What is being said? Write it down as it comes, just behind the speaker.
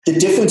The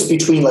difference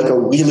between like a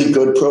really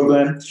good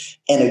program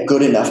and a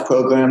good enough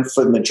program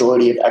for the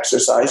majority of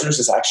exercisers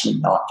is actually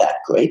not that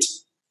great.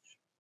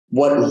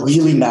 What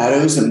really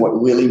matters and what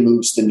really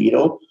moves the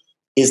needle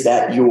is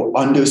that you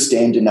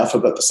understand enough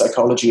about the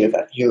psychology of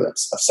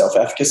adherence, of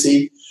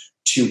self-efficacy,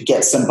 to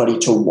get somebody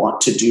to want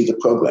to do the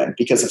program.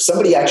 Because if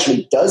somebody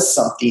actually does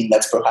something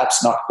that's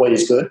perhaps not quite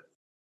as good,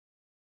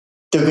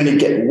 they're going to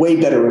get way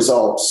better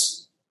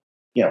results,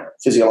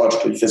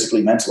 physiologically,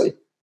 physically, mentally,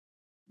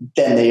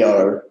 than they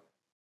are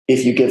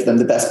if you give them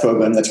the best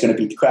program that's going to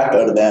beat the crap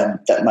out of them,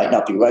 that might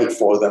not be right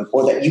for them,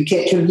 or that you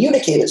can't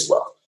communicate as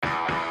well.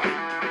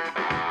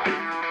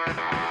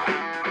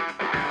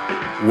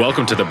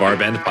 Welcome to the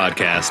Barbend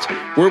Podcast,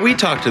 where we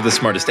talk to the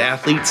smartest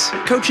athletes,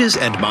 coaches,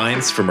 and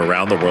minds from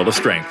around the world of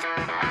strength.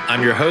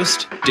 I'm your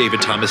host,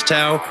 David Thomas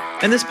Tao,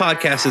 and this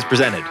podcast is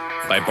presented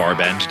by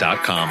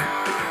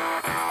Barbend.com.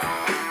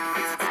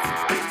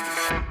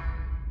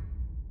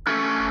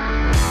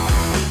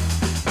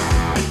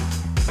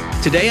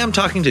 Today, I'm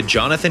talking to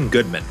Jonathan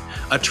Goodman,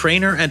 a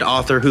trainer and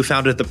author who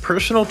founded the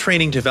Personal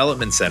Training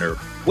Development Center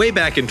way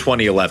back in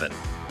 2011.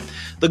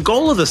 The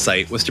goal of the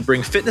site was to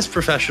bring fitness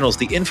professionals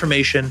the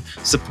information,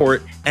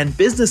 support, and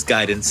business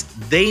guidance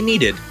they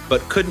needed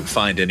but couldn't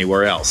find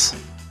anywhere else.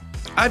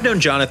 I've known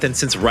Jonathan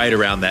since right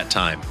around that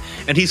time,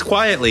 and he's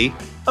quietly,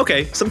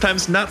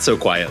 sometimes not so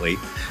quietly,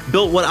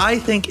 built what I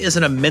think is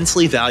an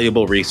immensely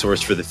valuable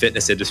resource for the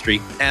fitness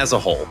industry as a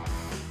whole.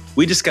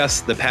 We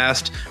discuss the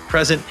past,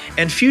 present,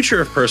 and future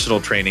of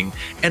personal training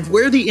and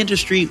where the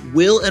industry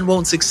will and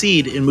won't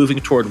succeed in moving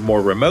toward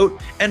more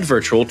remote and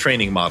virtual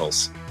training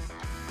models.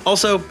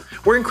 Also,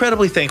 we're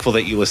incredibly thankful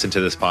that you listen to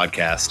this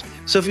podcast.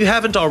 So if you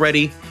haven't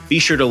already, be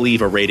sure to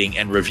leave a rating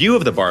and review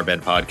of the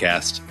Barbend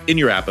Podcast in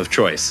your app of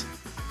choice.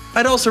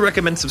 I'd also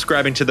recommend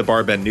subscribing to the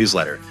Barbend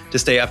newsletter to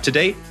stay up to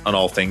date on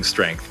all things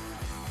strength.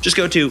 Just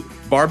go to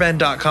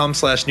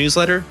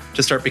barbend.com/newsletter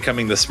to start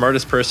becoming the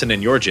smartest person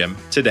in your gym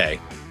today.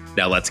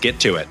 Now let's get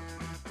to it.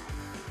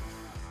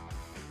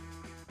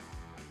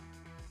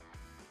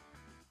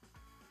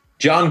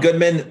 John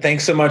Goodman,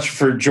 thanks so much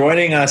for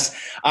joining us.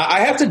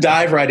 I have to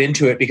dive right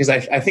into it because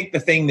I think the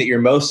thing that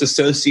you're most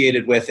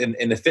associated with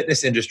in the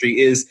fitness industry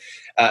is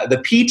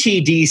the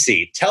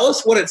PTDC. Tell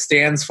us what it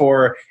stands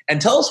for and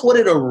tell us what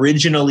it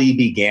originally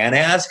began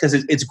as, because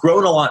it's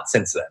grown a lot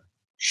since then.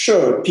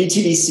 Sure.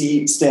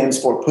 PTDC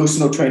stands for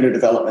Personal Trainer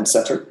Development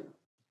Center.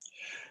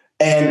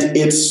 And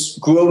it's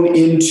grown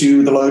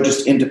into the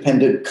largest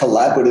independent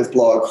collaborative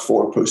blog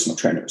for personal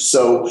trainers.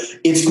 So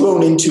it's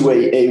grown into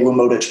a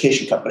remote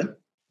education company.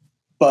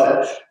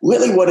 But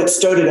really what it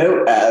started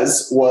out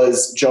as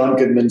was John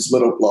Goodman's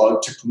little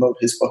blog to promote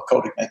his book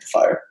called Ignite the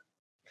Fire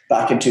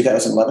back in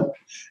 2011.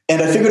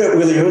 And I figured out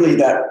really early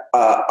that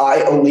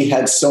I only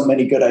had so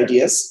many good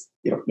ideas,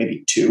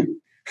 maybe two.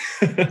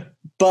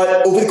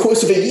 But over the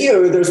course of a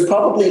year, there's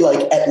probably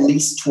like at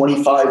least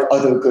 25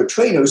 other good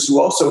trainers who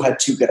also had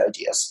two good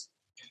ideas.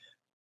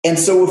 And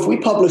so if we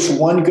publish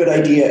one good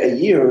idea a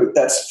year,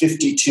 that's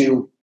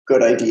 52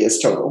 good ideas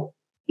total.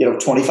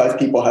 25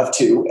 people have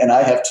two, and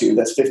I have two,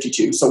 that's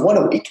 52. So one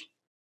a week.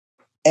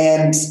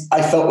 And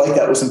I felt like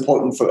that was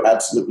important for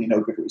absolutely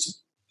no good reason.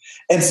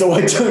 And so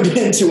I turned it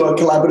into a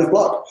collaborative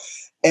blog.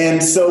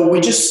 And so we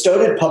just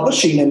started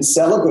publishing and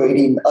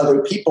celebrating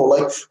other people.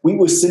 Like we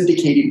were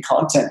syndicating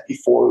content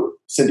before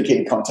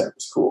syndicating content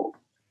was cool.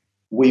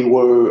 We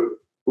were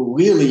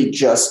really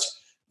just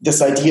this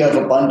idea of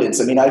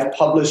abundance. I mean, I've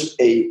published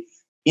a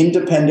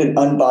independent,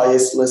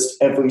 unbiased list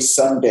every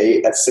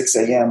Sunday at 6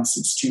 a.m.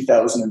 since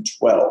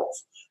 2012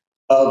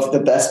 of the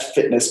best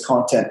fitness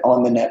content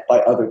on the net by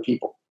other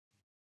people.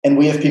 And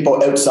we have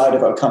people outside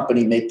of our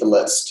company make the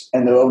list.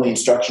 And their only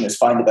instruction is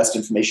find the best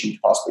information you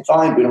can possibly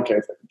find. We don't care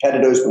if they're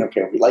competitors. We don't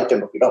care if we like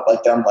them, if we don't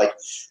like them. Like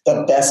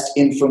the best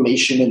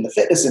information in the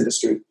fitness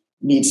industry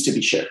needs to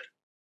be shared.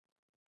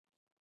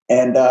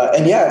 And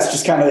yeah, it's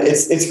just kind of,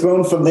 it's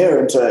grown from there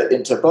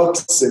into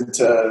books,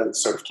 into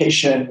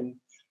certification,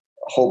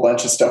 a whole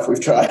bunch of stuff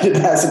we've tried. It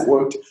hasn't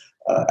worked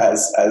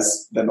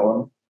as the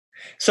norm.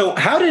 So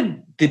how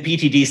did the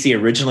PTDC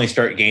originally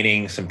start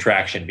gaining some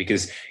traction?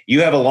 Because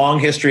you have a long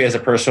history as a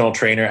personal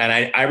trainer.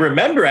 And I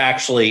remember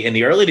actually in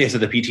the early days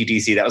of the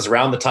PTDC, that was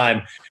around the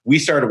time we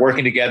started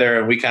working together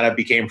and we kind of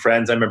became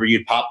friends. I remember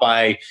you'd pop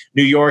by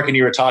New York and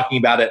you were talking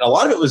about it. A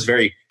lot of it was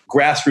very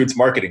grassroots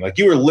marketing. Like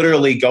you were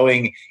literally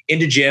going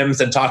into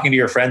gyms and talking to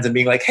your friends and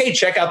being like, hey,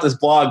 check out this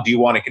blog. Do you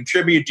want to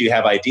contribute? Do you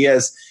have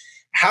ideas?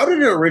 How did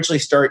it originally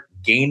start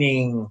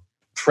gaining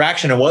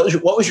traction? And what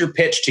was your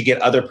pitch to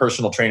get other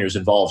personal trainers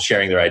involved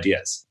sharing their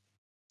ideas?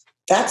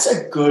 That's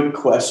a good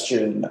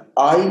question.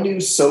 I knew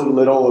so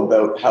little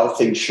about how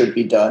things should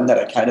be done that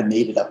I kind of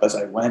made it up as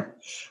I went,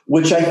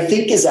 which I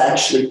think is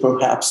actually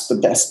perhaps the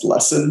best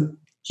lesson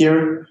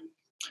here.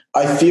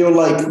 I feel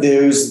like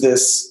there's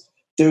this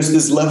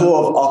level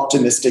of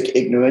optimistic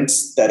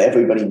ignorance that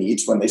everybody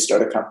needs when they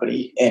start a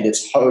company, and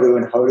it's harder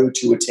and harder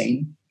to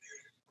attain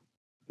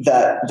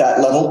that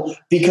level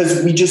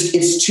because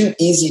it's too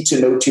easy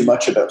to know too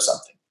much about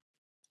something.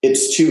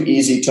 it's too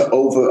easy to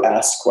over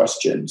ask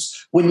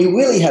questions when you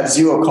really have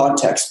zero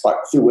context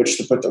through which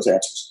to put those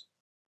answers.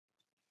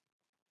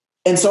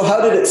 And so how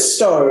did it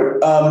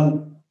start? I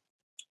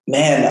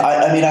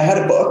had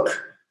a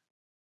book,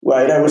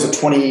 right? I was a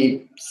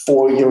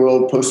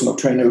 24-year-old personal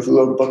trainer who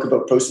wrote a book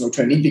about personal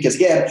training because,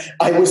 again,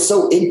 I was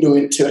so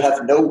ignorant to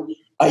have no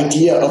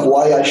idea of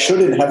why I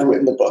shouldn't have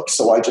written the book.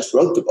 So I just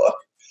wrote the book.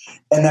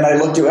 And then I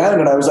looked around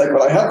and I was like,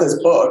 well, I have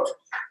this book.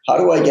 How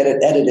do I get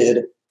it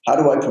edited? How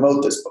do I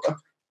promote this book?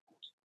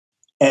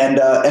 And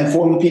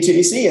form the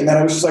PTDC. And then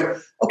I was just like,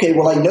 okay,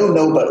 well, I know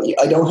nobody.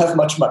 I don't have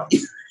much money.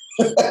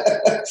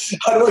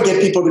 How do I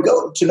get people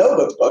to know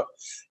about the book?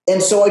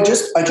 And so I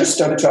just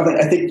started traveling.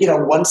 I think,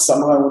 one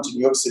summer I went to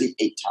New York City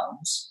 8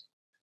 times.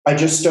 I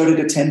just started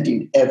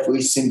attending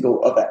every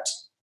single event.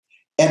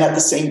 And at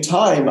the same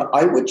time,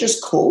 I would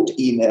just cold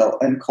email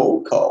and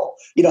cold call.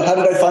 How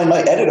did I find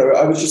my editor?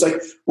 I was just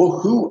like, well,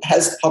 who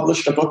has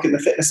published a book in the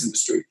fitness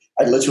industry?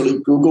 I literally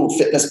Googled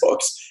fitness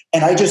books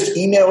and I just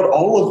emailed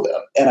all of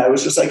them. And I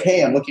was just like,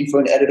 hey, I'm looking for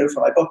an editor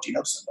for my book. Do you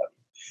know somebody?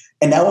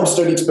 And now I'm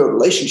starting to build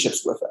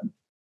relationships with them.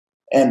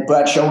 And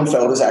Brad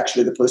Schoenfeld is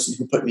actually the person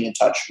who put me in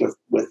touch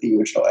with the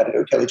original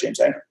editor, Kelly James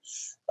Anger,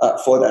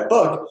 for that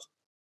book.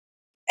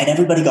 And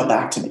everybody got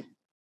back to me.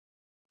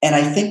 And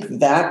I think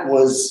that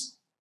was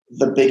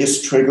the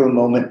biggest trigger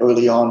moment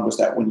early on, was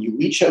that when you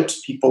reach out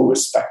to people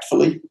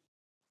respectfully,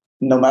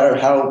 no matter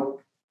how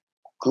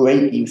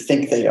great you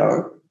think they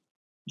are,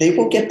 they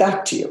will get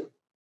back to you.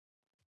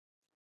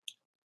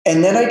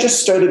 And then I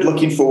just started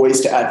looking for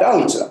ways to add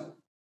value to them.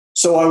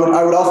 So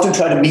I would often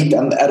try to meet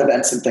them at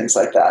events and things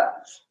like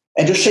that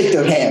and just shake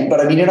their hand.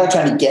 But you're not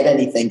trying to get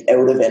anything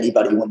out of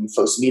anybody when you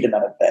first meet them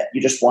at an event.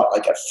 You just want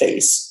like a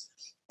face.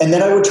 And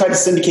then I would try to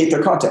syndicate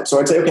their content. So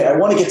I'd say, okay, I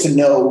want to get to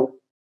know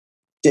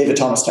David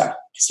Thomas Town,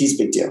 because he's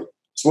a big deal.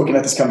 He's working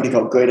at this company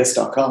called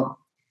Greatest.com.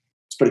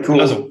 It's pretty cool.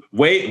 That was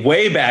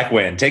way back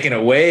when, taking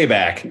it way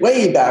back.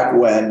 Way back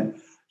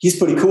when. He's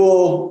pretty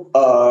cool.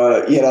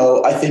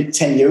 I think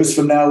 10 years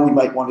from now, we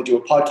might want to do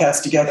a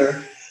podcast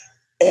together.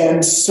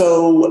 And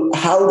so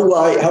how do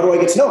I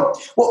get to know him?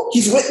 Well,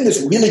 he's written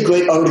this really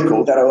great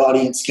article that our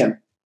audience can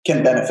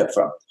benefit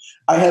from.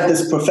 I have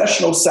this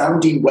professional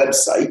sounding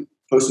website,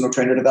 Personal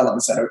Trainer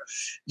Development Center,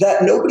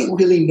 that nobody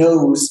really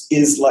knows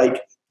is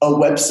like a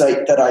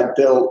website that I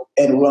built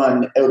and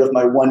run out of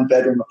my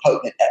 1-bedroom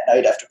apartment at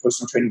night after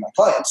personal training my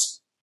clients.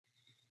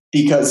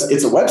 Because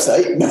it's a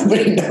website,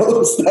 nobody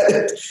knows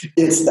that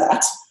it's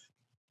that.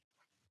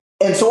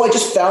 And so I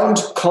just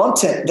found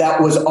content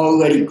that was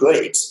already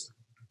great,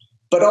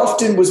 but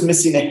often was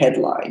missing a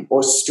headline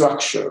or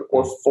structure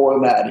or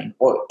formatting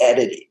or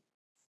editing.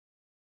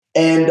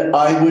 And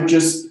I would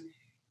just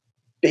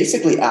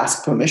basically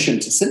ask permission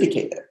to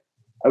syndicate it.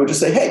 I would just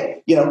say,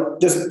 hey,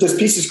 this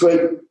piece is great.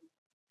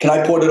 Can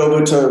I port it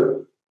over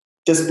to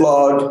this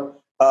blog?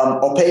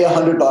 I'll pay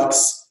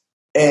 $100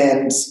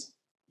 and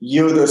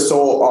you're the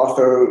sole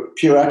author,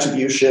 pure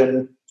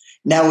attribution.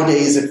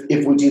 Nowadays,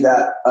 if we do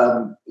that,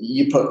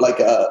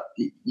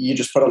 you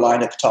just put a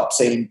line at the top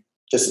saying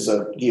this is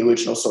the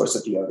original source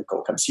of the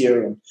article comes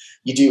here, and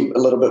you do a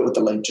little bit with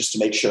the link just to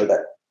make sure that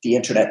the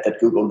internet,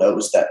 that Google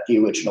knows that the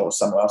original is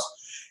somewhere else.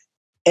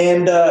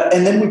 And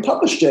then we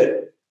published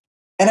it.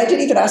 And I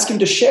didn't even ask him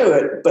to share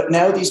it, but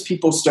now these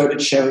people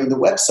started sharing the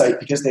website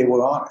because they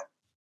were on it.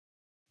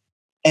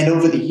 And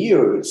over the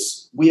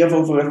years, we have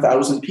over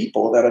 1,000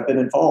 people that have been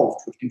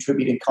involved with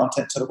contributing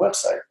content to the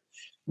website.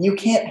 You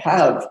can't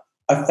have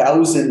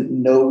 1,000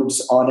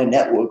 nodes on a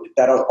network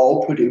that are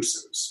all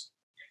producers,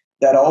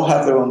 that all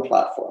have their own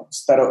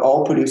platforms, that are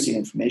all producing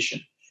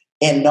information,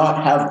 and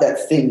not have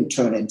that thing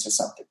turn into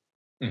something.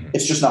 Mm-hmm.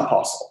 It's just not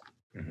possible.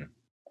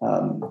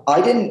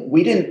 Mm-hmm.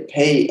 We didn't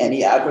pay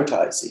any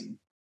advertising.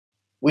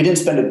 We didn't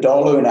spend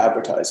 $1 in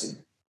advertising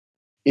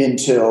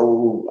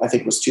until I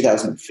think it was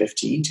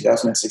 2015,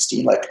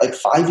 2016, like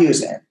 5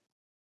 years in.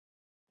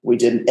 We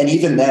didn't. And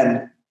even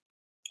then,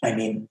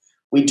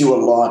 we do a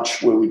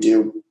launch where we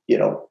do,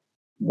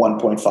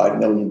 $1.5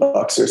 million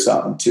or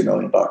something, $2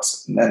 million.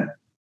 And then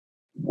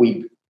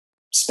we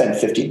spend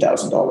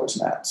 $15,000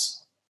 in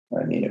ads.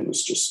 It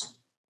was just,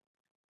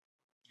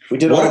 we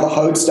did all the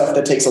hard stuff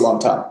that takes a long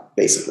time,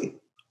 basically.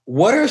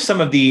 What are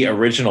some of the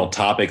original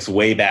topics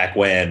way back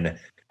when,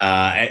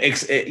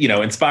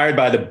 inspired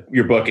by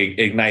your book,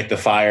 Ignite the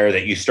Fire,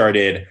 that you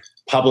started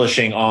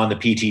publishing on the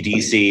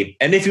PTDC?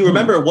 And if you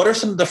remember, what are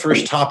some of the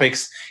first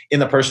topics in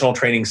the personal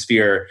training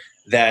sphere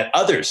that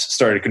others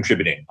started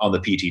contributing on the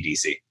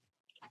PTDC?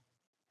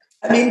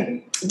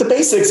 The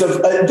basics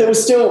of, there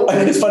was still,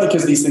 it's funny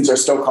because these things are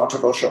still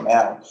controversial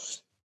now.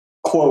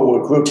 Core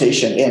work,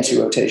 rotation,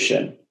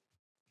 anti-rotation.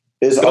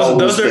 Those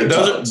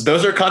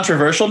are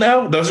controversial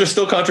now? Those are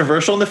still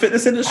controversial in the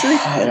fitness industry?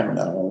 I don't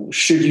know.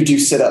 Should you do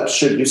sit-ups?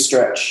 Should you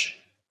stretch?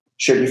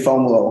 Should you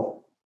foam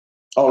roll?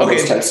 All of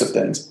those types of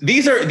things.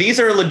 These are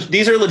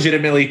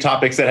legitimately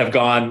topics that have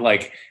gone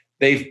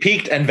they've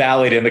peaked and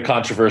valleyed in the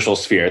controversial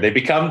sphere. They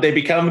become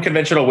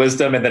conventional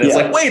wisdom, and then it's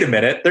like, wait a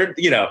minute,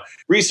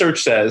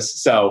 research says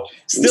so.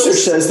 Research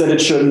says that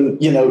it shouldn't,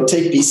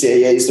 take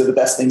BCAAs. They're the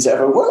best things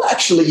ever. Well,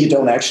 actually, you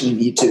don't actually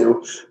need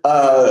to.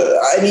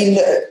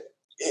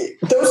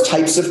 Those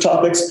types of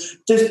topics,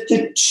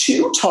 the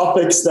two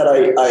topics that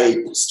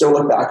I still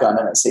look back on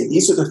and I say,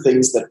 these are the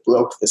things that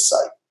broke the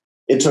site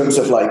in terms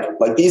of like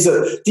these are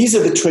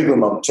the trigger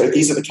moments, right?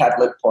 These are the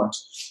catalytic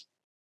points,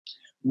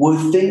 were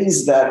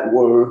things that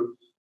were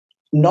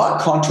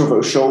not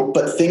controversial,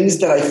 but things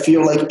that I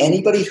feel like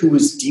anybody who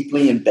was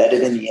deeply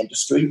embedded in the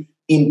industry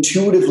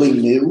intuitively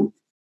knew,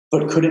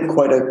 but couldn't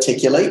quite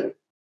articulate.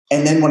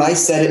 And then when I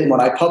said it and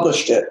when I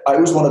published it, I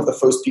was one of the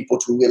first people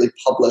to really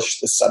publish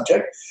the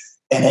subject.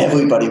 And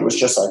everybody was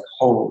just like,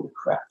 holy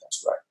crap,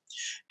 that's right.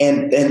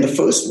 And the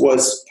first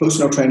was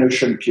personal trainers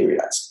shouldn't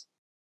periodize.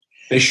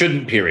 They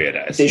shouldn't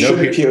periodize. They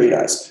shouldn't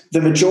periodize.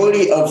 The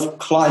majority of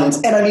clients,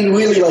 and I mean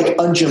really like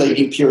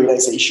undulating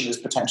periodization is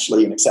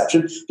potentially an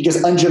exception,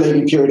 because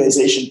undulating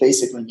periodization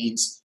basically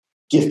means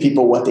give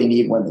people what they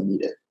need when they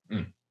need it.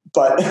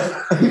 But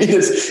I mean,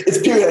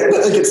 it's period.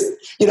 Like it's,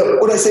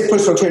 when I say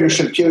personal trainers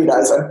shouldn't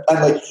periodize,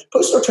 I'm like,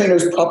 personal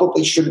trainers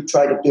probably shouldn't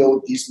try to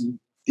build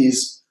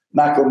these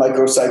macro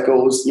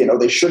microcycles.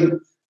 They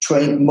shouldn't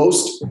train.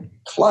 Most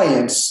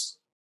clients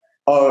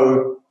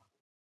are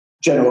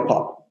general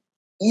pop.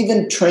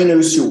 Even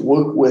trainers who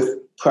work with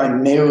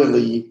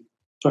primarily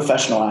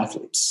professional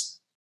athletes,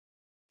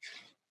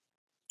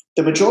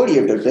 the majority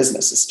of their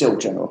business is still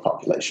general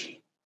population.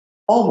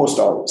 Almost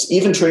always.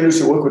 Even trainers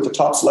who work with the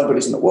top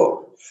celebrities in the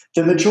world,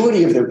 the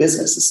majority of their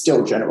business is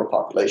still general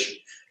population.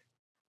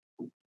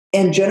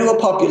 And general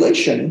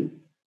population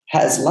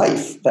has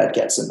life that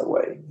gets in the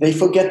way. They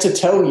forget to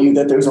tell you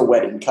that there's a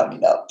wedding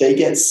coming up. They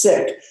get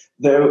sick.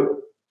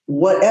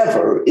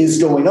 Whatever is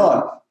going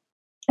on.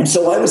 And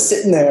so I was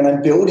sitting there and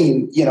I'm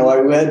building, I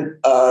read,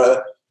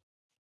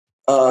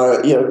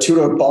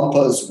 Tudor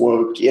Bompa's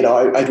work.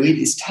 I'd read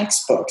these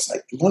textbooks.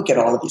 I look at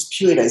all of these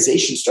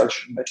periodization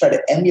structures and I try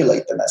to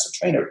emulate them as a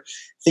trainer,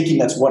 thinking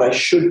that's what I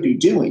should be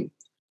doing.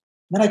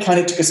 And then I kind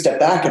of took a step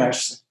back and I was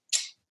just like,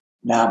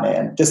 nah,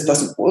 man, this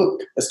doesn't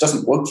work. This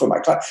doesn't work for my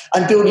client.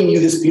 I'm building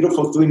you this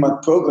beautiful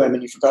 3-month program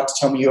and you forgot to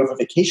tell me you have a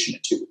vacation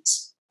in 2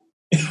 weeks.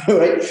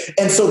 Right?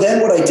 And so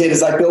then what I did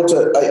is I built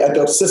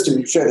a system,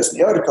 you share this in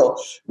the article,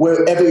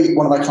 where every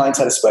one of my clients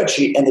had a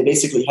spreadsheet and they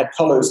basically had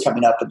colors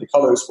coming up, and the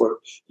colors were,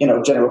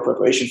 general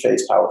preparation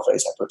phase, power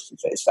phase, hypertrophy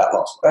phase, fat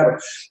loss,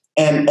 whatever.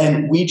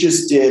 And we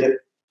just did,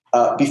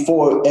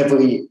 before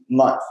every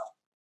month,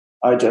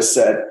 I just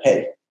said,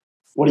 hey,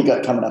 what do you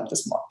got coming up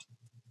this month?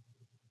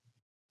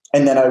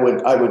 And then I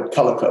would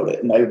color code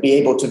it, and I would be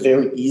able to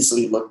very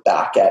easily look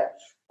back at,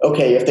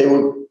 okay, if they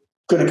were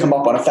going to come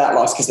up on a fat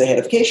loss because they had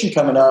a vacation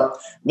coming up,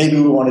 maybe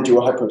we want to do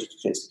a hypertrophy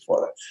phase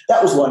before that.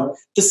 That was one.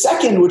 The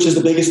second, which is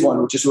the biggest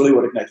one, which is really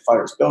what Ignite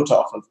Fire is built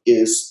off of,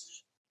 is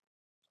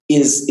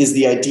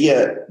the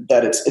idea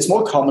that it's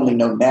more commonly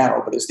known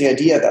now, but it's the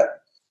idea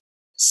that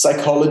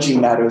psychology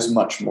matters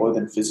much more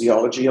than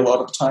physiology a lot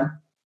of the time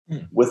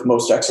with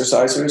most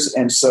exercisers.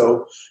 And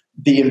so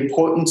the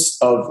importance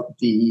of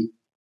the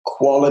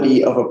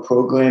quality of a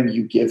program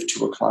you give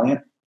to a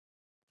client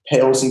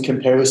pales in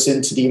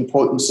comparison to the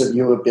importance of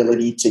your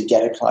ability to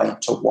get a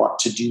client to want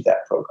to do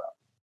that program.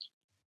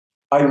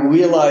 I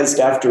realized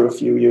after a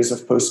few years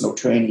of personal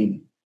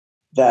training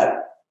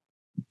that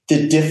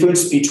the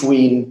difference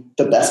between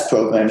the best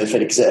program, if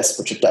it exists,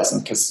 which it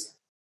doesn't, because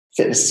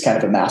fitness is kind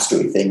of a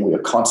mastery thing. We are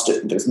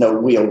constant. There's no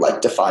real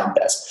defined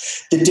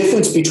best. The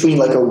difference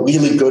between a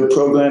really good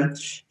program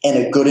and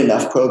a good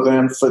enough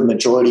program for the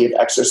majority of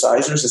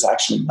exercisers is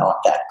actually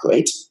not that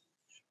great.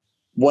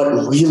 What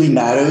really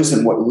matters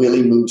and what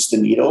really moves the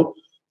needle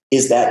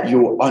is that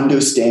you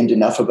understand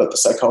enough about the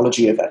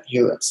psychology of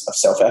adherence, of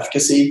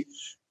self-efficacy,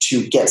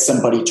 to get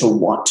somebody to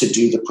want to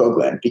do the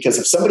program. Because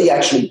if somebody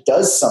actually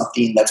does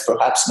something that's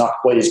perhaps not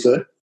quite as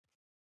good,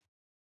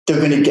 they're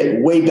going to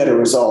get way better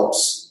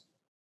results,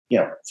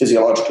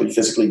 physiologically,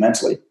 physically,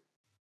 mentally,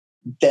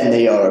 than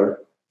they are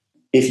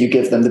if you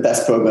give them the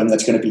best program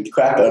that's going to beat the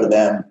crap out of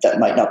them, that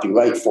might not be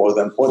right for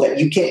them, or that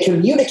you can't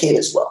communicate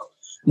as well.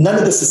 None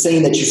of this is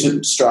saying that you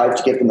should strive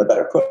to give them a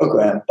better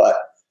program, but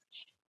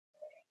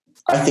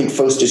I think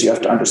first is you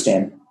have to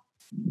understand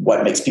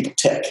what makes people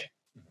tick.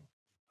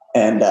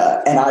 And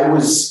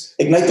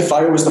Ignite the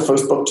Fire was the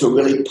first book to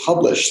really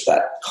publish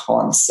that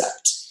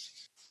concept.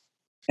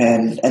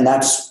 And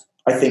that's,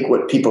 I think,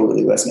 what people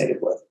really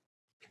resonated with.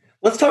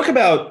 Let's talk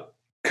about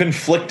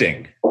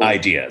conflicting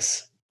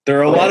ideas. There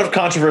are a lot of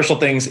controversial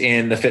things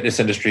in the fitness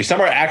industry.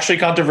 Some are actually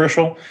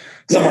controversial.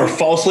 Some are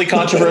falsely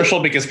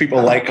controversial because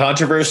people like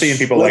controversy and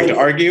people like to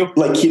argue.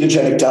 Like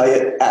ketogenic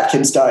diet,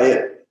 Atkins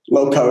diet,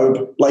 low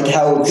carb,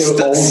 how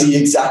they're all the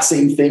exact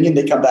same thing and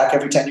they come back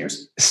every 10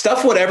 years.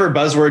 Stuff whatever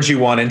buzzwords you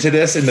want into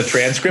this in the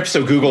transcript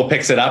so Google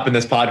picks it up and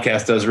this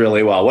podcast does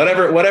really well.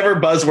 Whatever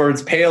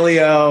buzzwords,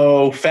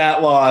 paleo,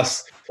 fat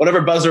loss,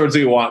 whatever buzzwords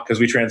we want because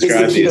we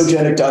transcribe these. Is the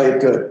ketogenic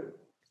diet good?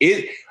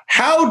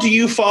 How do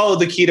you follow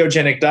the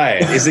ketogenic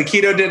diet? Is the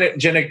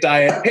ketogenic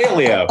diet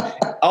paleo?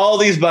 All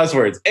these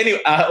buzzwords. Anyway,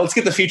 let's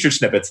get the featured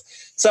snippets.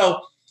 So,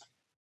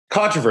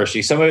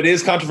 controversy. Some of it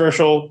is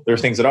controversial.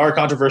 There's things that are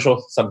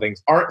controversial. Some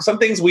things aren't. Some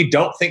things we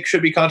don't think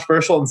should be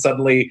controversial, and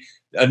suddenly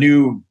a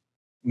new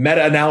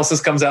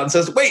meta-analysis comes out and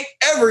says, wait,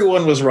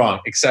 everyone was wrong,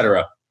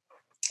 etc.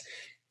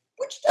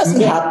 Which doesn't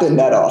happen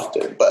that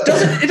often. But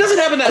it doesn't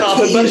happen that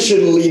often.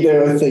 Occasionally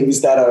there are things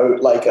that are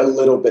like a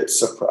little bit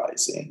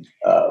surprising,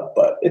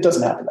 but it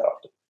doesn't happen that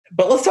often.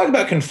 But let's talk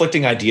about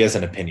conflicting ideas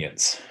and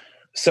opinions.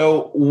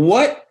 So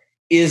what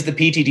is the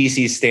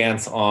PTDC's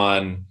stance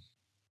on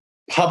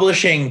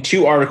publishing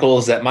two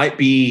articles that might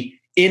be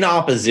in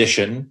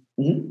opposition,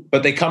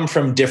 but they come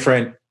from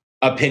different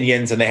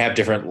opinions and they have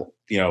different,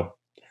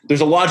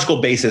 there's a logical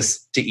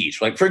basis to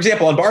each. Like, for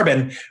example, on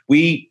Barbend,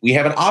 we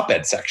have an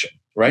op-ed section,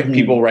 right? Mm-hmm.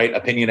 People write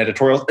opinion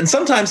editorials, and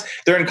sometimes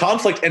they're in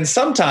conflict. And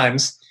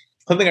sometimes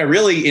something I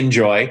really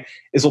enjoy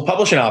is we'll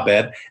publish an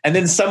op-ed, and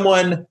then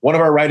one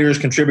of our writers,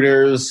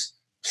 contributors,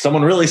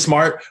 someone really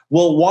smart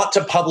will want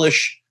to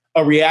publish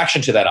a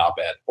reaction to that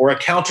op-ed or a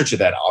counter to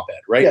that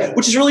op-ed, right? Yeah.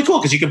 Which is really cool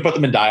because you can put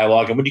them in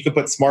dialogue, and when you can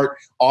put smart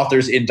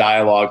authors in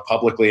dialogue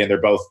publicly and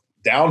they're both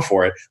down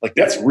for it, like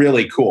that's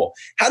really cool.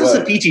 How does the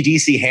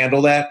PTDC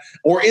handle that?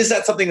 Or is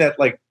that something that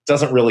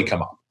doesn't really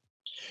come up?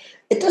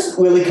 It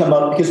doesn't really come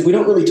up because we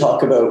don't really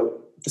talk about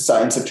the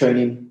science of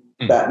training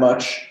that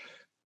much.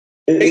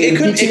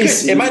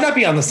 It might not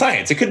be on the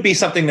science. It could be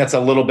something that's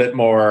a little bit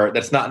more,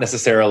 that's not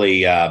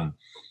necessarily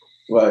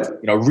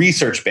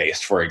research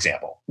based, for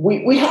example.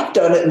 We have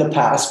done it in the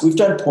past. We've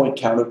done point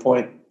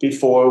counterpoint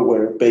before,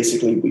 where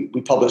basically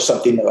we publish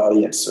something in the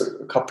audience,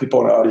 or a couple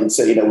people in the audience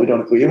say, we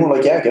don't agree, and we're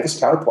like, yeah, give us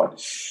counterpoint.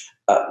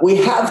 We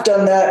have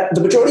done that.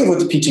 The majority of what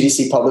the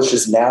PTDC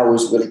publishes now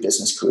is really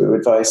business career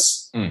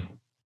advice.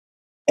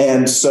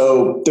 And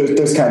so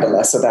there's kind of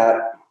less of that.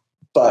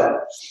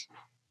 But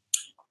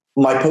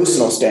my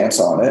personal stance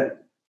on it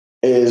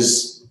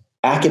is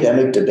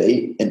academic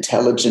debate,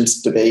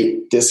 intelligence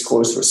debate,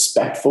 discourse,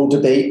 respectful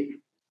debate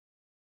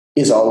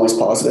is always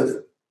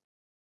positive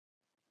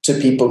to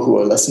people who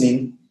are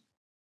listening.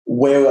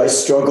 Where I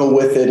struggle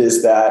with it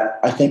is that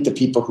I think the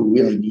people who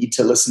really need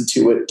to listen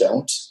to it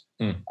don't.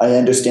 I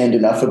understand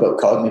enough about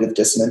cognitive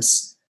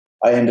dissonance.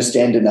 I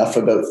understand enough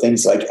about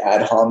things like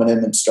ad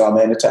hominem and straw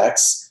man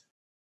attacks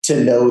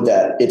to know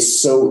that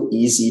it's so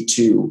easy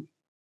to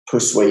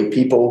persuade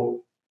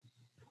people.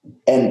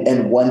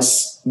 And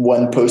once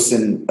one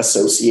person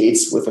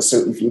associates with a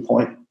certain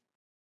viewpoint,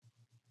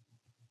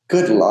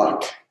 good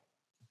luck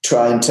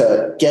trying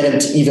to get him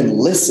to even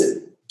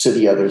listen to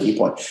the other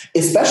viewpoint,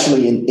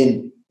 especially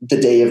in the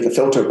day of the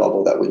filter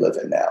bubble that we live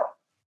in now.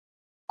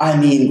 I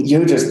mean,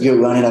 you're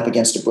running up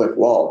against a brick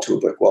wall to a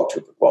brick wall to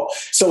a brick wall.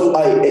 So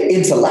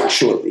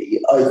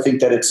intellectually, I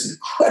think that it's an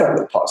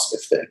incredibly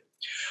positive thing.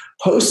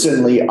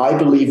 Personally, I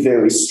believe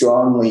very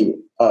strongly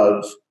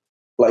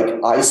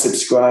I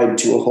subscribe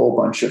to a whole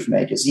bunch of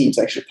magazines.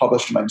 I actually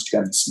published on my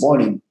Instagram this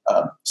morning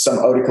some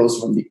articles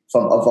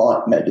from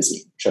Avant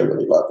magazine, which I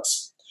really love.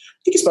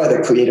 I think it's by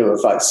the creator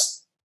of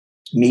Vice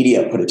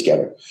Media put it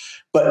together.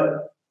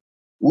 But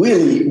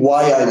really,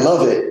 why I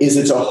love it is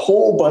it's a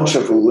whole bunch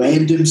of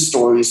random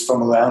stories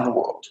from around the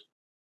world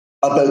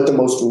about the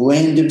most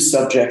random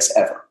subjects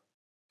ever.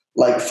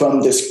 Like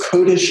from this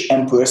Kurdish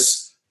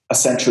empress a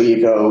century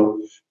ago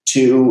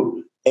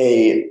to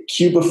a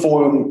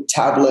cuneiform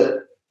tablet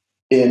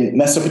in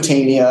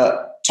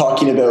Mesopotamia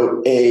talking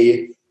about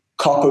a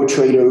copper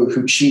trader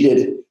who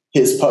cheated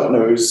his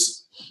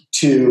partners,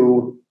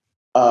 to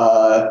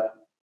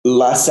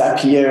La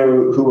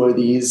Sapierre, who are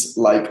these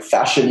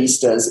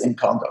fashionistas in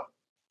Congo.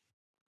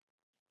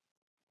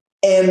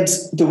 And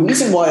the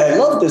reason why I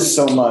love this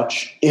so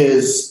much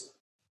is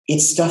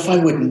it's stuff I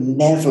would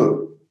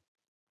never.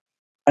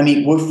 I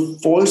mean, we're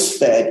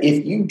force-fed.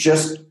 If you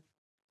just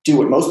do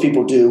what most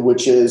people do,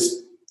 which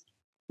is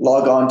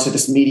log on to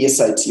this media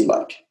sites you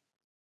like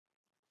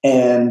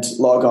and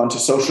log on to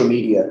social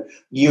media,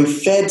 you're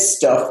fed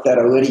stuff that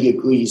already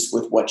agrees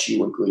with what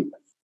you agree with.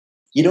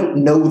 You don't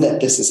know that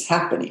this is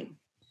happening,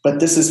 but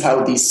this is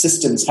how these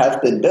systems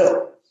have been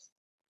built.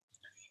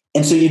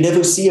 And so you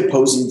never see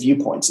opposing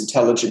viewpoints,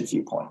 intelligent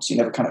viewpoints. You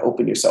never kind of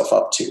open yourself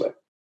up to it.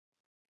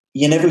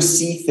 You never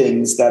see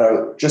things that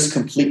are just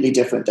completely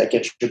different that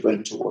get your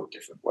brain to work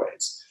different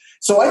ways.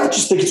 So I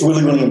just think it's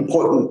really, really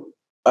important,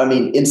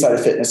 inside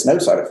of fitness and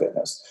outside of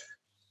fitness,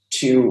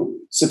 to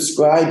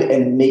subscribe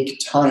and make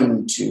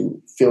time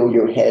to fill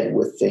your head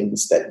with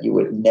things that you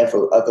would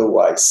never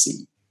otherwise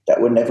see,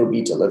 that would never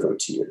be delivered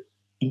to you.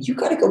 And you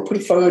got to go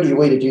pretty far out of your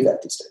way to do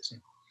that these days.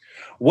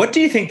 What do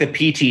you think the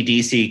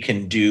PTDC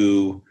can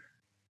do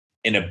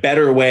in a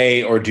better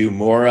way or do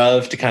more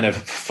of to kind of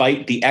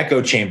fight the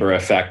echo chamber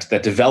effect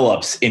that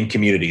develops in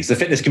communities? The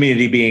fitness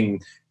community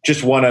being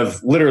just one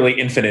of literally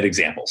infinite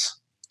examples.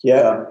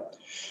 Yeah,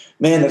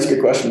 man, that's a good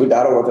question. We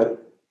battle with it.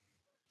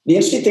 The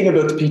interesting thing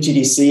about the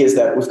PTDC is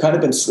that we've kind of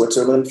been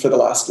Switzerland for the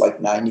last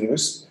 9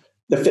 years.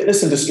 The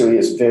fitness industry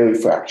is very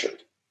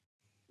fractured,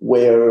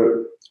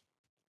 where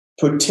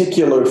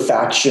particular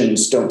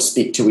factions don't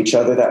speak to each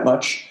other that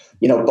much.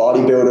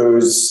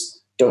 Bodybuilders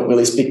don't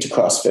really speak to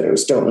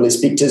CrossFitters, don't really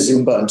speak to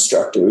Zumba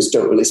instructors,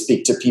 don't really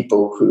speak to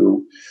people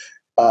who,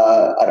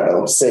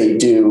 say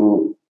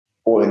do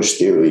Orange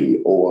Theory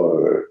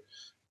or,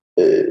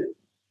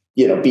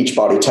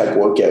 Beachbody type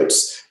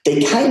workouts.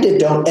 They kind of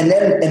don't. And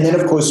then,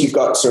 of course, you've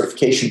got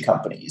certification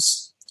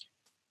companies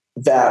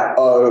that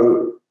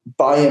are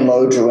by and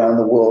large around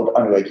the world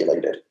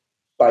unregulated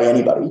by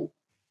anybody.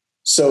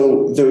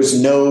 So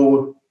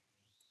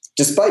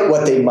despite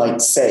what they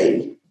might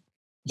say,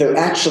 there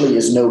actually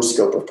is no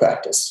scope of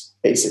practice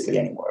basically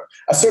anymore.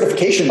 A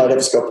certification might have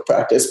a scope of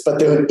practice, but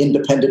they're an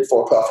independent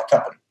for-profit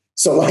company.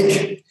 So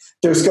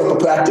their scope of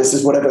practice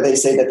is whatever they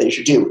say that they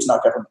should do. It's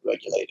not government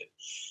regulated.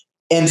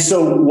 And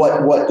so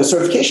what the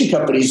certification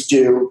companies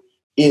do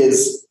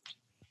is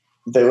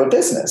they're a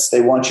business.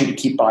 They want you to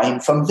keep buying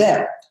from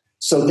them.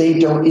 So they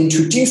don't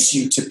introduce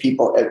you to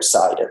people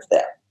outside of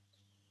them.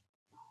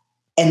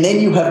 And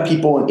then you have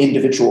people in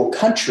individual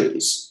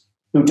countries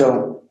who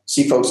don't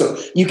see folks. So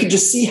you can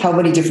just see how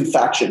many different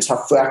factions, how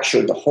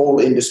fractured the whole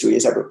industry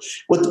is ever.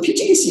 What the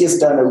PTDC has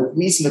done a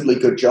reasonably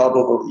good job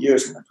of over the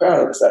years, and I'm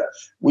proud of, is that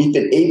we've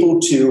been able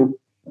to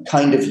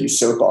kind of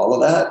usurp all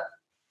of that.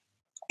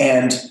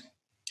 And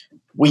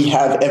we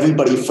have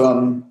everybody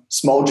from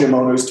small gym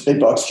owners to big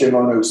box gym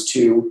owners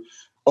to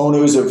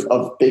owners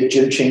of big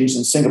gym chains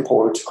in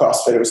Singapore to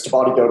CrossFitters to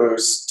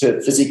bodybuilders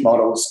to physique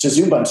models to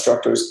Zumba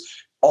instructors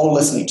all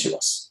listening to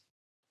us,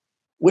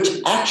 which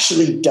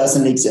actually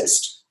doesn't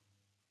exist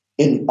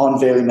on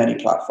very many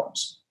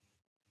platforms.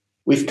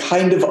 We've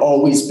kind of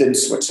always been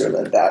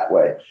Switzerland that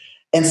way.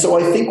 And so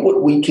I think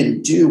what we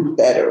can do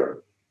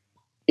better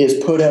is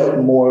put out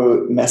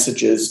more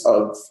messages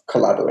of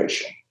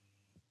collaboration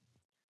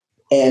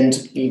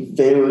and be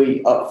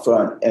very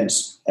upfront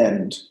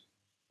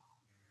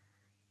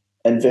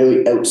and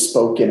very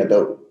outspoken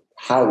about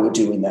how we're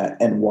doing that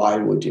and why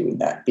we're doing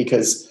that.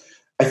 Because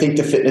I think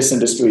the fitness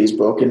industry is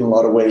broken in a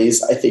lot of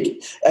ways. The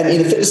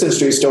fitness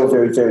industry is still a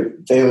very, very,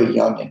 very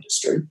young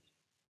industry.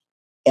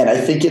 And I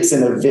think it's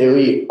in a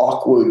very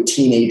awkward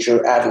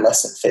teenager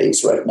adolescent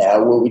phase right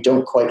now where we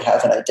don't quite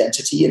have an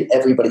identity and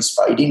everybody's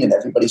fighting and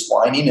everybody's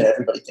whining and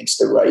everybody thinks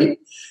they're right.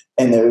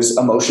 And there's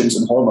emotions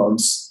and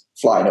hormones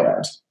flying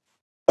around.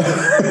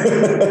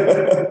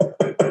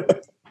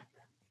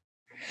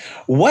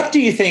 What do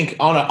you think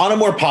on a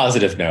more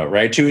positive note,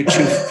 right? To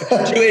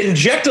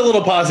inject a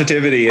little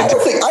positivity into, I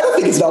don't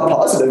think it's not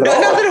positive at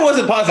all. Not that it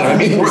wasn't positive. I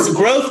mean,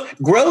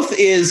 growth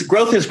is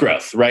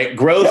growth, right?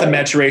 Growth and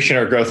maturation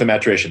are growth and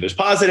maturation. There's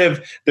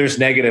positive, there's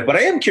negative. But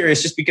I am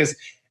curious just because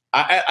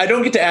I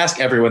don't get to ask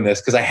everyone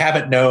this because I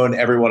haven't known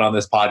everyone on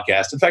this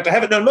podcast. In fact, I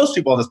haven't known most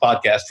people on this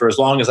podcast for as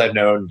long as I've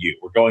known you.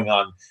 We're going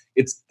on,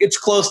 it's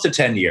close to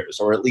 10 years,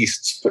 or at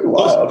least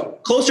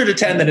closer to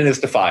 10 than it is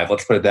to 5.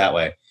 Let's put it that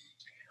way.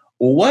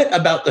 What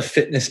about the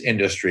fitness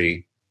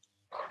industry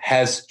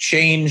has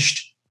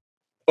changed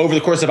over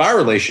the course of our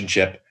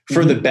relationship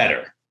for the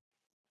better?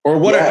 Or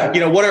what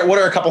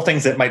are a couple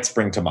things that might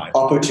spring to mind?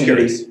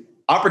 Opportunity.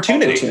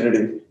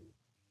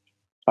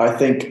 I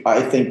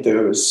think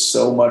there is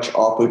so much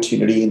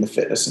opportunity in the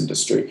fitness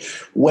industry.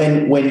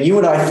 When you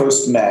and I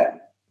first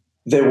met,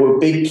 there were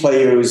big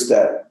players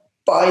that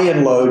by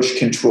and large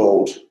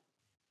controlled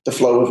the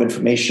flow of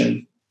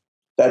information,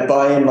 that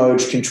by and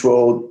large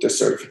controlled the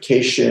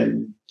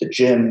certification, the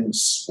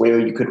gyms, where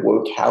you could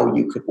work, how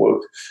you could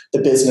work,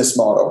 the business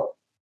model.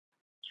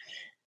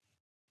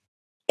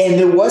 And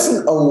there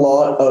wasn't a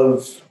lot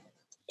of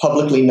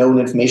publicly known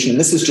information, and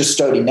this is just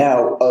starting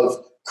now,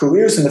 of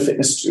careers in the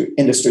fitness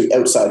industry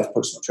outside of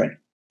personal training.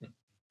 It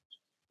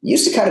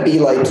used to kind of be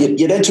like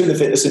you'd enter the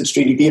fitness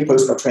industry, you'd be a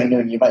personal trainer,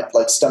 and you might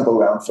stumble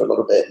around for a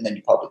little bit, and then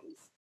you probably leave.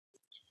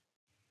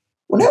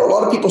 Well, now a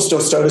lot of people still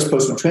start as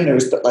personal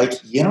trainers,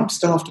 but you don't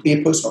still have to be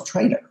a personal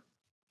trainer.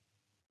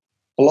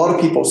 A lot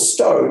of people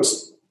start,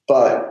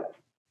 but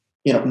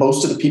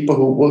most of the people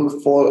who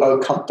work for our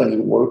company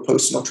were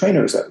personal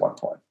trainers at one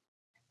point.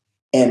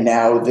 And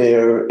now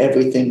they're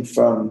everything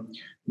from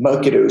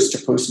marketers to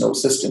personal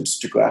assistants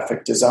to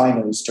graphic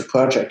designers to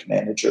project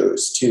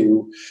managers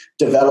to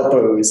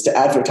developers to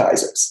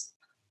advertisers.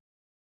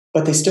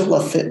 But they still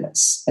love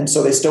fitness. And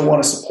so they still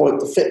want to support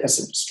the fitness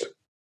industry.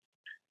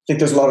 I think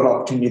there's a lot of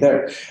opportunity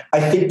there. I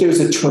think there's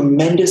a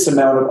tremendous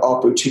amount of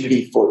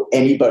opportunity for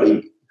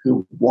anybody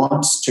who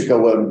wants to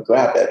go out and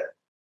grab it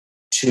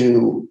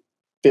to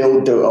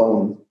build their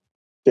own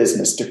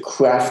business, to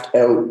craft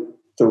out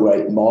the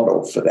right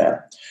model for them.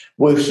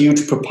 We're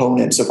huge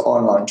proponents of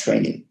online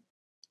training.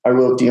 I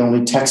wrote the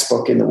only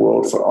textbook in the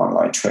world for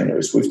online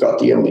trainers. We've got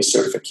the only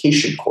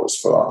certification course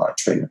for online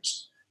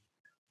trainers.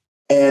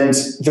 And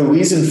the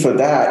reason for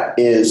that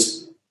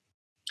is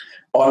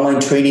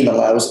online training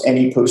allows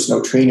any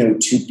personal trainer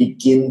to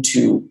begin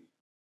to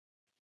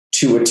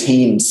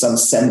attain some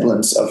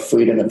semblance of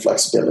freedom and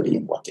flexibility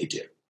in what they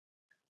do.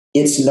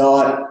 It's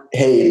not,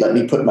 hey, let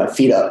me put my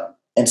feet up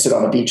and sit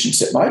on a beach and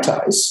sip Mai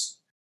Tais.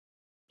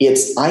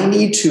 It's, I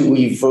need to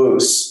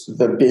reverse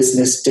the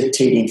business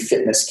dictating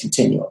fitness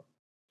continuum.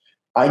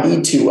 I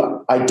need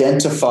to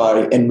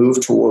identify and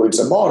move towards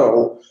a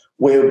model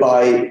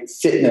whereby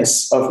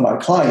fitness of my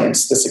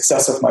clients, the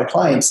success of my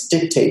clients,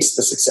 dictates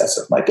the success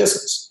of my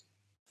business.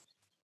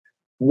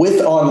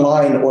 With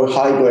online or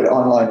hybrid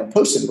online and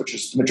person, which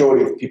is the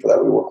majority of the people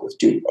that we work with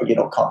do,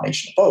 a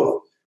combination of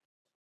both,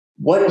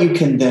 what you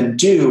can then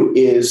do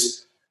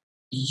is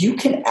you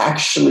can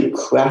actually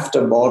craft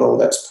a model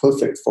that's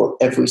perfect for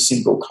every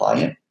single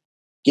client,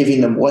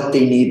 giving them what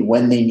they need,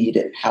 when they need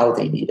it, how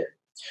they need it.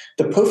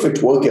 The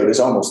perfect workout is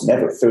almost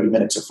never 30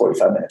 minutes or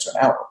 45 minutes or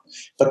an hour,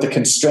 but the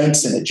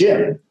constraints in the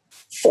gym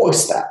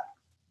force that.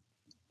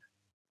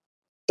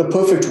 The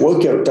perfect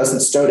workout doesn't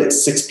start at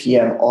 6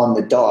 p.m. on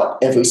the dot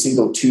every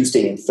single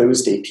Tuesday and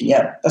Thursday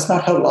p.m. That's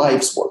not how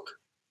lives work.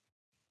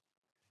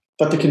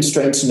 But the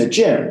constraints in the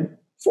gym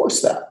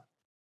force that.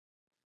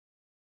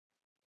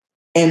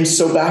 And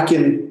so back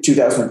in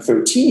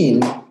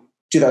 2013,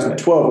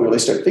 2012, we really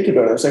started thinking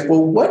about it. I was like,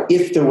 well, what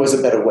if there was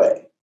a better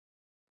way?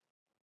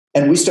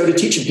 And we started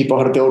teaching people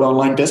how to build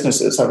online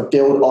businesses, how to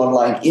build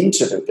online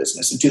into their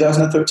business in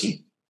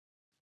 2013.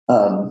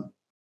 And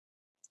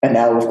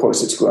now, of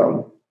course, it's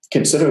grown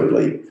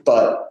considerably.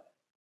 But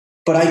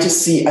I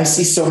see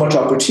so much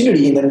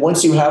opportunity. And then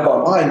once you have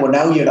online, well,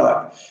 now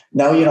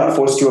you're not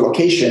forced to a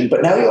location,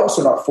 but now you're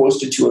also not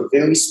forced into a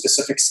very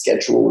specific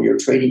schedule where you're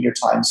trading your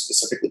time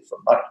specifically for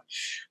money,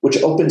 which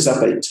opens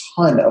up a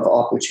ton of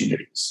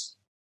opportunities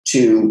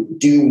to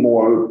do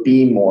more,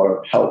 be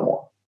more, help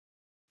more,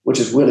 which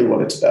is really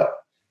what it's about.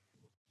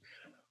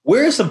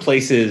 Where are some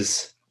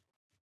places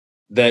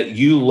that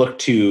you look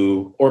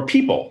to, or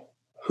people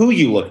who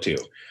you look to,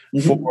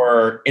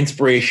 for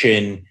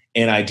inspiration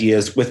and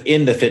ideas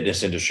within the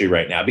fitness industry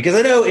right now? Because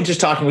I know in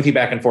just talking with you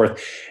back and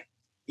forth,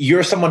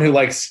 you're someone who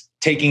likes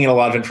taking in a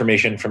lot of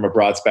information from a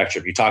broad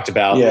spectrum. You talked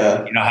about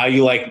how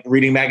you like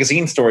reading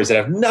magazine stories that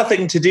have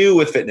nothing to do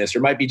with fitness or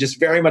might be just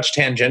very much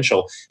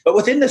tangential. But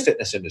within the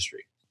fitness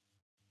industry,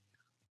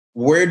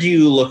 where do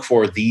you look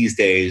for these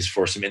days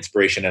for some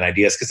inspiration and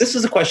ideas? Because this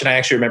is a question I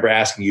actually remember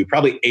asking you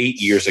probably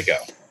 8 years ago.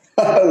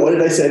 What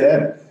did I say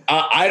then?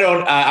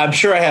 I'm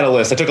sure I had a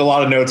list. I took a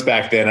lot of notes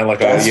back then in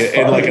like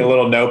a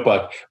little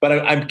notebook.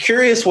 But I'm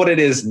curious what it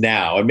is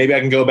now, and maybe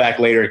I can go back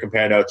later and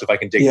compare notes if I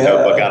can dig the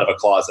notebook out of a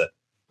closet.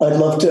 I'd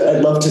love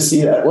to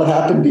see that. What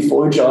happened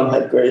before John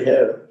had gray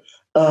hair?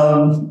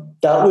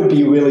 That would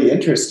be really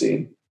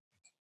interesting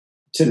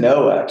to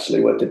know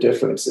actually what the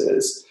difference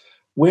is.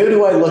 Where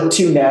do I look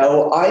to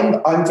now?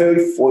 I'm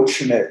very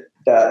fortunate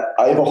that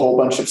I have a whole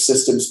bunch of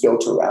systems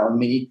built around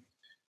me.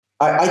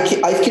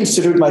 I've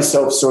considered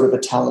myself sort of a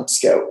talent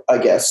scout, I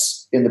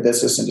guess, in the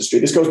business industry.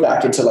 This goes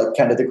back into like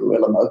kind of the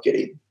guerrilla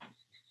marketing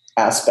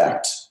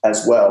aspect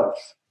as well.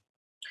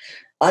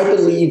 I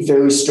believe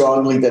very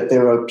strongly that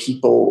there are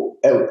people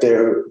out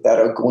there that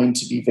are going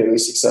to be very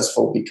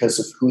successful because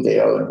of who they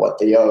are and what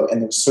they are,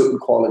 and there's certain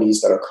qualities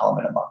that are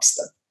common amongst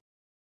them.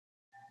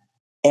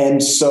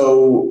 And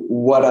so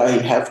what I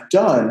have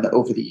done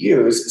over the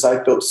years is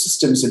I've built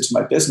systems into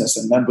my business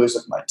and members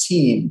of my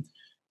team.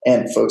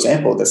 And for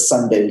example, the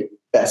Sunday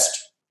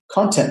best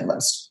content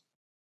list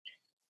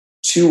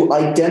to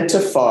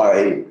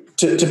identify,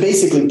 to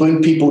basically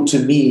bring people to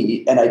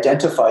me and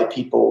identify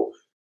people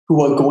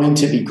who are going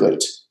to be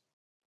great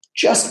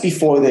just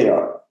before they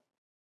are.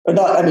 Or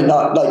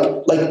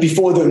not like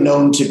before they're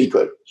known to be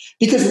good.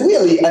 Because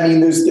really,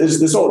 there's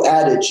this old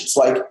adage, it's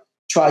like,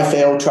 try,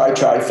 fail, try,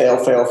 fail,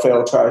 fail,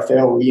 fail, try,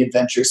 fail,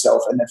 reinvent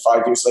yourself, and then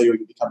 5 years later,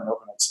 you become an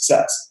overnight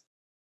success.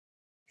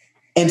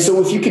 And so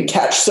if you could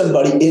catch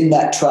somebody in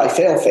that try,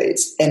 fail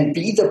phase and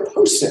be the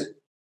person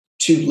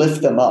to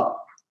lift them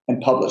up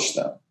and publish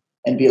them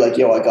and be like,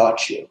 yo, I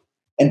got you,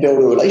 and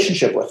build a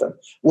relationship with them.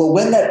 Well,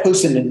 when that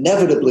person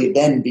inevitably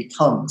then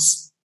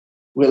becomes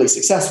really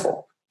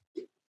successful,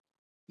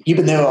 you've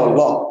been there all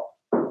along.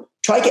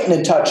 Try getting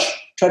in touch,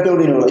 try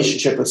building a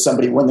relationship with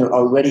somebody when they're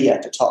already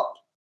at the top.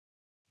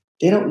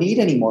 They don't need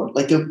any more.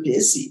 Like, they're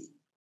busy.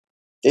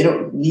 They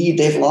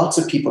have lots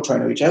of people trying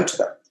to reach out to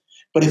them.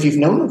 But if you've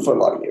known them for a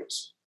lot of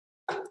years,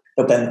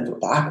 they'll bend them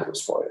backwards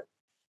for you.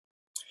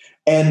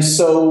 And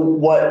so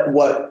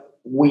what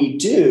we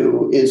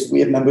do is we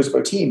have members of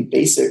our team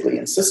basically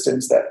in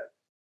systems that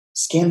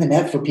scan the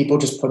net for people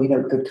just putting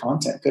out good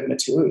content, good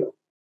material.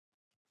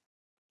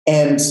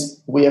 And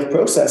we have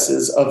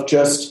processes of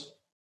just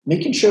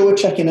making sure we're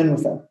checking in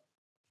with them.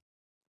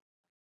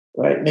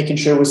 Right? Making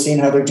sure we're seeing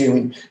how they're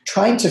doing,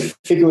 trying to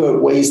figure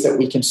out ways that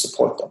we can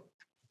support them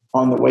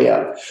on the way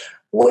up.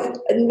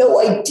 No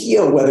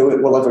idea whether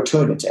it will ever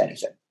turn into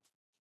anything.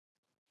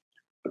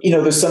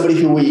 There's somebody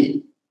who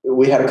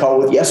we had a call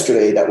with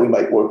yesterday that we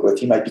might work with.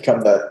 He might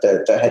become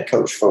the head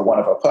coach for one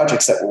of our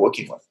projects that we're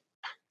working with.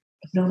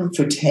 I've known him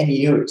for 10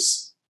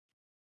 years.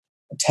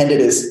 Attended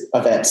his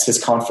events,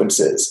 his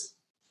conferences.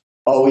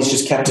 Always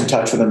just kept in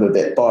touch with him a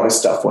bit, bought his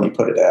stuff when he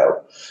put it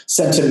out.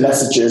 Sent him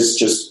messages,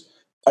 just,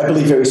 I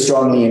believe very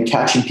strongly in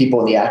catching people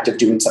in the act of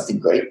doing something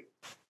great.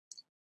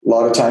 A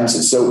lot of times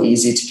it's so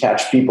easy to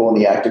catch people in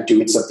the act of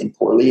doing something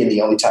poorly, and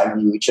the only time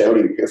you reach out or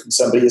you hear from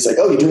somebody is like,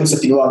 oh, you're doing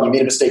something wrong, you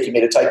made a mistake, you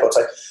made a typo. It's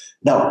like,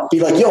 No, be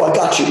like, yo, I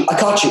got you. I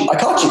caught you. I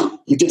caught you.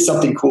 You did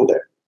something cool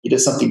there. You did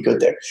something good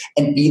there.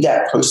 And be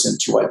that person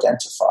to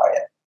identify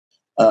it.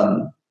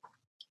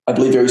 I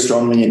believe very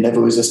strongly in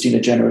never resisting a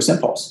generous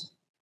impulse.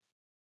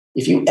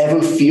 If you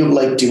ever feel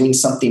like doing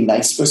something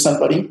nice for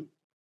somebody,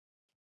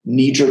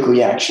 knee-jerk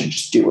reaction,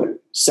 just do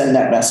it. Send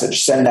that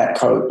message, send that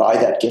code, buy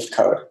that gift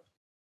card,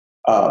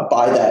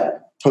 buy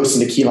that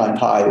person a key lime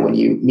pie when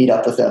you meet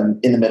up with them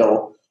in the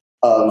middle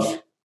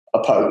of a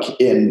park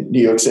in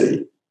New York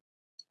City.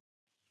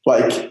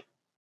 Like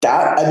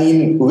that, I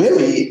mean,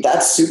 really,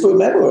 that's super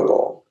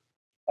memorable.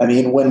 I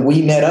mean, when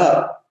we met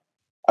up,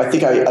 I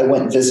think I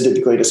went and visited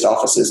the greatest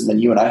offices, and then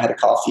you and I had a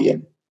coffee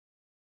in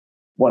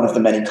one of the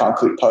many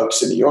concrete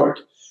parks in New York.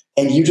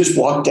 And you just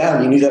walked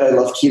down. You knew that I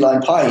love key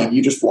lime pie, and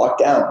you just walked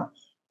down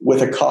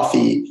with a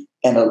coffee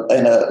and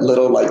a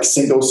little like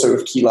single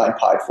serve key lime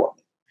pie for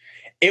me.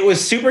 It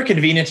was super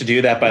convenient to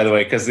do that, by the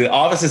way, because the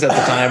offices at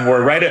the time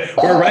were right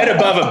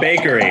above a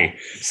bakery.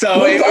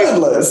 So it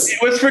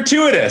was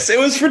fortuitous. It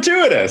was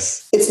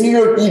fortuitous. It's New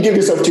York. You give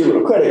yourself too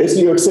little credit. It's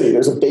New York City.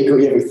 There's a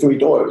bakery every 3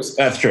 doors.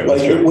 That's true. Like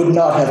that's true. It would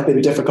not have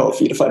been difficult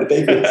for you to find a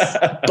bakery.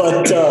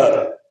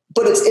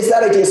 But it's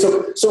that idea.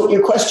 So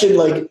your question,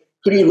 like,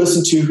 who do you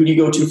listen to? Who do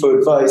you go to for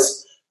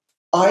advice?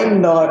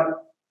 I'm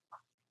not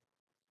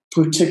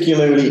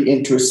particularly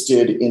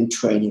interested in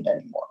training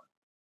anymore.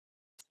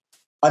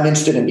 I'm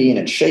interested in being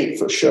in shape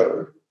for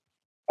sure.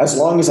 As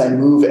long as I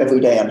move every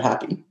day, I'm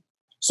happy.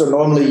 So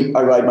normally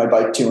I ride my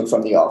bike to and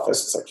from the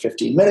office. It's like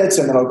 15 minutes,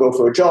 and then I'll go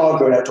for a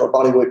jog or an outdoor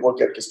bodyweight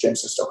workout because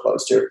gyms are still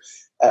closed here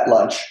at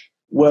lunch.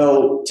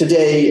 Well,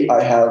 today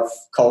I have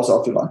calls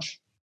all through lunch.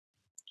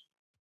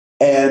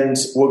 And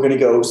we're going to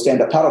go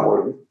stand up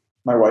paddleboarding,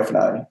 my wife and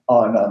I,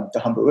 on the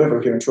Humber River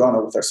here in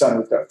Toronto with our son.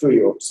 We've got a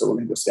 3-year-old. So we're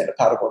going to go stand up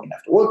paddleboarding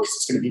after work.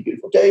 It's going to be a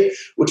beautiful day,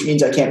 which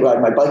means I can't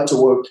ride my bike to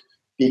work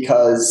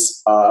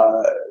because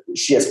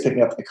she has to pick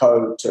me up in the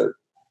car to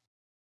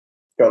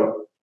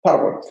go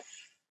paddleboard.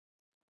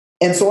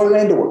 And so I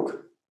ran to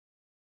work.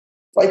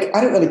 Like, I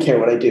don't really care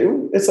what I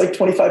do. It's like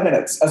 25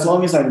 minutes, as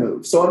long as I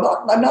move. So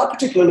I'm not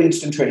particularly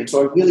interested in training.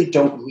 So I really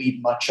don't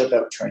read much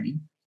about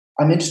training.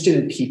 I'm interested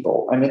in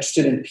people. I'm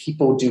interested in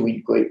people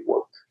doing great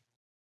work.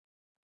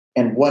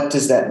 And what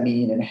does that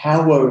mean? And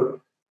how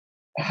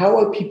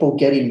are people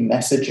getting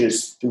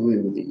messages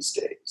through these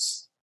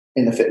days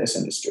in the fitness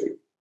industry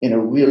in a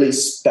really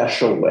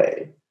special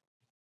way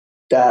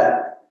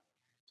that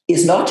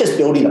is not just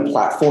building a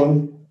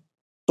platform,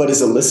 but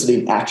is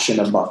eliciting action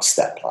amongst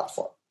that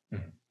platform?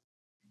 Mm-hmm.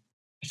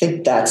 I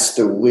think that's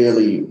the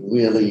really,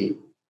 really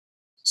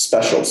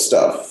special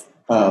stuff.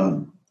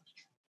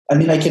 I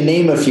mean, I can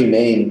name a few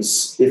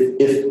names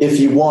if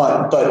you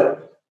want, but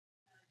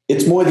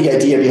it's more the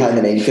idea behind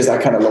the name because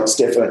that kind of looks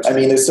different. I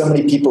mean, there's so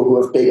many people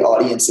who have big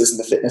audiences in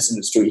the fitness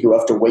industry who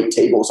have to wait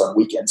tables on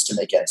weekends to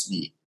make ends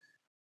meet.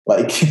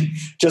 Like,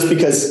 just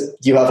because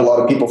you have a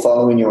lot of people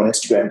following you on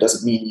Instagram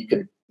doesn't mean you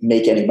can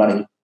make any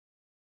money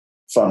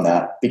from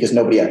that, because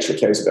nobody actually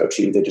cares about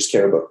you. They just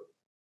care about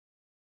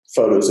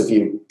photos of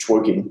you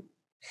twerking.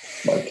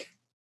 Like,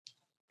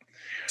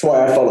 that's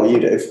why I follow you,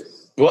 Dave.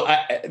 Well,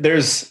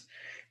 there's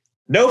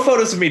no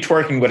photos of me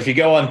twerking, but if you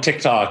go on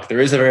TikTok, there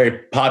is a very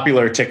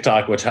popular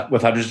TikTok with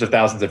hundreds of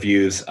thousands of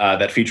views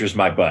that features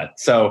my butt.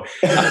 So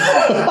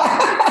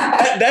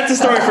that's a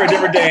story for a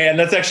different day, and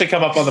that's actually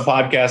come up on the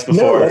podcast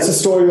before. No, that's a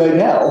story right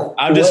now.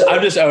 I'm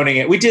just owning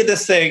it. We did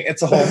this thing.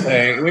 It's a whole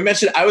thing. We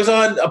mentioned I was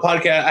on a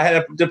podcast.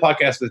 I did a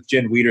podcast with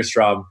Jen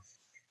Wiederstrom,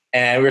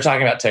 and we were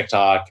talking about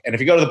TikTok. And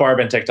if you go to the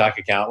Barbend TikTok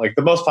account, like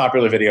the most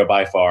popular video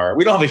by far,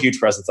 we don't have a huge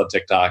presence on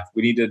TikTok.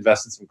 We need to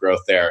invest in some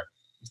growth there.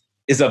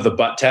 Is of the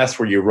butt test,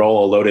 where you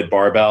roll a loaded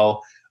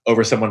barbell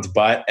over someone's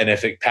butt, and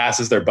if it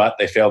passes their butt,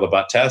 they fail the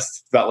butt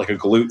test. It's about like a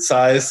glute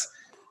size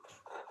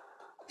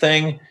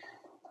thing.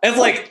 And it's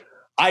like,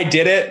 I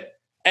did it,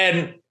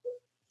 and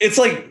it's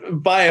like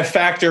by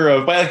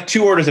like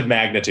 2 orders of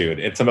magnitude,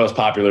 it's the most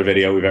popular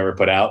video we've ever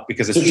put out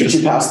because it's did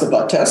you pass the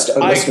butt test?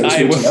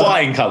 With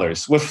flying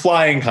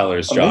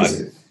colors, John.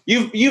 Amazing.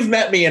 You've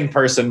met me in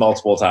person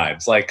multiple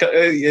times. Like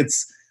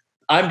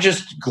I'm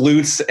just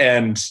glutes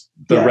and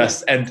the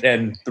rest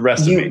and the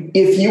rest of me.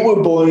 If you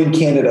were born in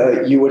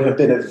Canada, you would have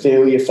been a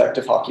very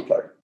effective hockey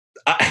player.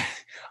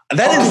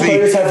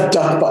 Players have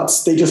duck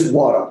butts. They just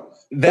waddle.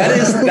 That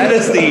is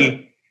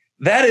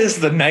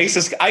the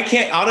nicest. I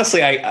can't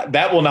honestly.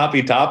 That will not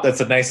be topped. That's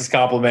the nicest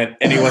compliment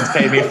anyone's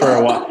paid me for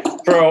a while.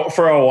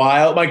 For a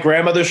while, my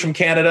grandmother's from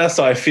Canada,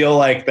 so I feel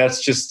like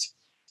that's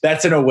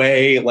in a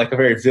way like a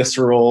very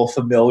visceral,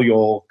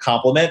 familial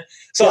compliment.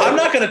 So I'm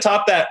not going to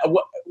top that.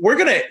 We're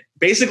going to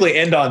basically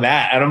end on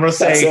that, and I'm going to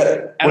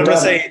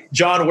say,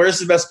 John, where's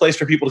the best place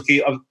for people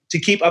to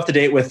keep up to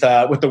date with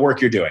the work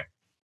you're doing?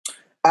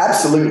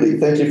 Absolutely.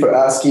 Thank you for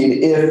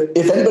asking.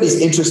 If anybody's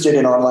interested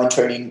in online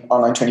training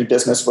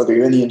business, whether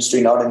you're in the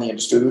industry, not in the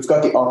industry, we've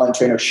got the Online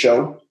Trainer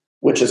Show,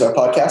 which is our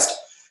podcast.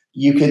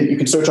 You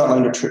can search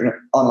Online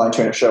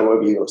Trainer Show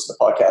wherever you listen to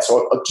podcasts,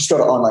 or just go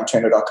to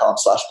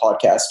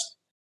onlinetrainer.com/podcast.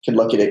 You can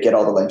look at it, get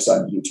all the links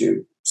on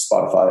YouTube,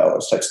 Spotify, all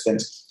those types of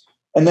things.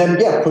 And then,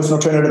 Personal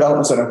Trainer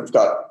Development Center. We've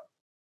got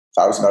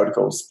 1,000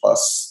 articles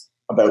plus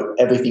about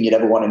everything you'd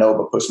ever want to know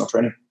about personal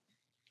training.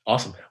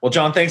 Awesome. Well,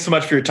 John, thanks so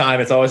much for your time.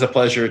 It's always a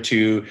pleasure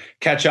to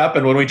catch up.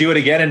 And when we do it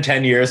again in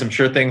 10 years, I'm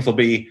sure things will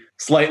be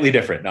slightly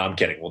different. No, I'm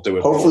kidding. We'll do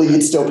it. Hopefully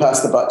you'd still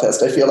pass the butt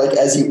test. I feel like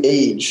as you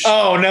age.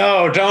 Oh,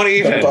 no, don't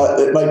even. But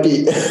it might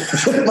be,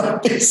 it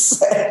might be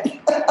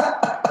sad.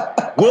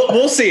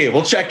 We'll see.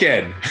 We'll check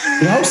in.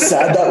 You know how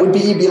sad that would be?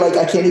 You'd be like,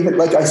 I can't even,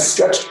 like, I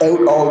stretched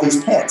out all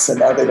these pants and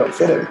now they don't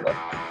fit anymore.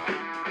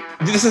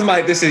 This is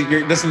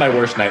my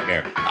worst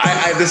nightmare.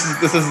 This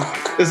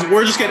is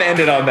we're just gonna end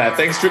it on that.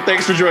 Thanks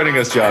for joining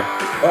us, John.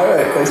 All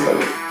right, thanks,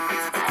 buddy.